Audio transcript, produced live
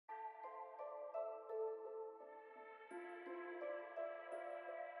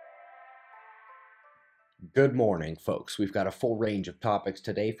Good morning, folks. We've got a full range of topics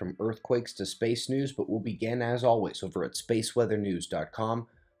today from earthquakes to space news, but we'll begin as always over at spaceweathernews.com,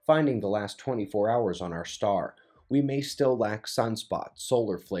 finding the last 24 hours on our star. We may still lack sunspots,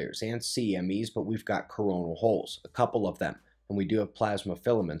 solar flares, and CMEs, but we've got coronal holes, a couple of them, and we do have plasma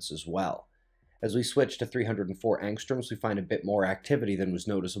filaments as well. As we switch to 304 angstroms, we find a bit more activity than was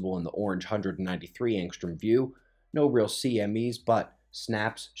noticeable in the orange 193 angstrom view. No real CMEs, but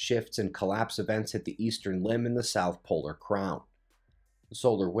snaps, shifts, and collapse events hit the eastern limb and the south polar crown. The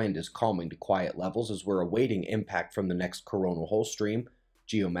solar wind is calming to quiet levels as we're awaiting impact from the next coronal hole stream,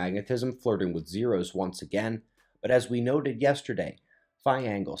 geomagnetism flirting with zeros once again, but as we noted yesterday, phi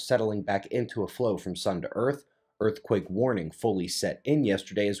angle settling back into a flow from sun to earth, earthquake warning fully set in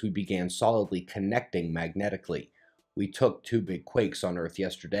yesterday as we began solidly connecting magnetically. We took two big quakes on Earth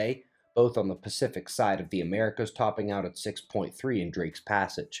yesterday, both on the Pacific side of the Americas, topping out at 6.3 in Drake's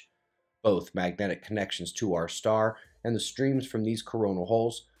Passage. Both magnetic connections to our star, and the streams from these coronal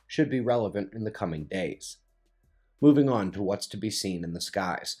holes should be relevant in the coming days. Moving on to what's to be seen in the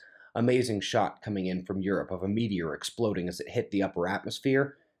skies. Amazing shot coming in from Europe of a meteor exploding as it hit the upper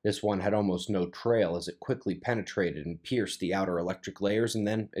atmosphere. This one had almost no trail as it quickly penetrated and pierced the outer electric layers and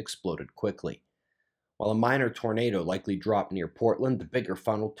then exploded quickly. While a minor tornado likely dropped near Portland, the bigger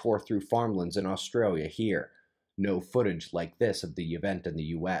funnel tore through farmlands in Australia here. No footage like this of the event in the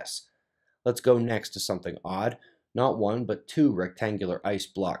US. Let's go next to something odd. Not one, but two rectangular ice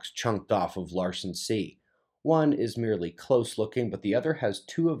blocks chunked off of Larsen C. One is merely close looking, but the other has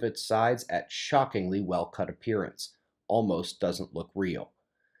two of its sides at shockingly well-cut appearance. Almost doesn't look real.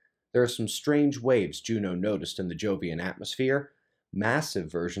 There are some strange waves Juno noticed in the Jovian atmosphere. Massive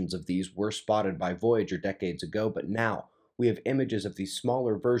versions of these were spotted by Voyager decades ago, but now we have images of these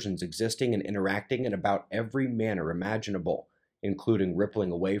smaller versions existing and interacting in about every manner imaginable, including rippling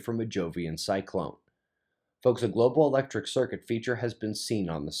away from a Jovian cyclone. Folks, a global electric circuit feature has been seen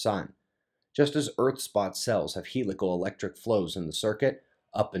on the Sun. Just as Earth spot cells have helical electric flows in the circuit,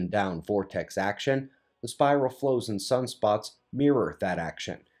 up and down vortex action, the spiral flows in sunspots mirror that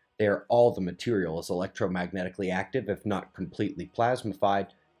action. There, all the material is electromagnetically active, if not completely plasmified,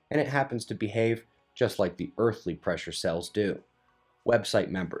 and it happens to behave just like the earthly pressure cells do. Website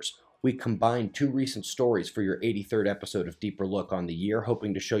members, we combined two recent stories for your 83rd episode of Deeper Look on the Year,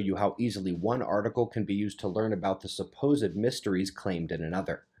 hoping to show you how easily one article can be used to learn about the supposed mysteries claimed in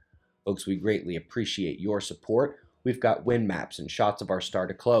another. Folks, we greatly appreciate your support. We've got wind maps and shots of our star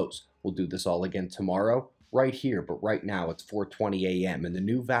to close. We'll do this all again tomorrow, right here, but right now it's 4:20 a.m. in the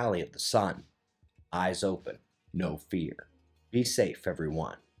new Valley of the Sun. Eyes open, no fear. Be safe,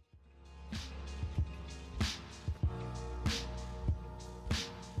 everyone.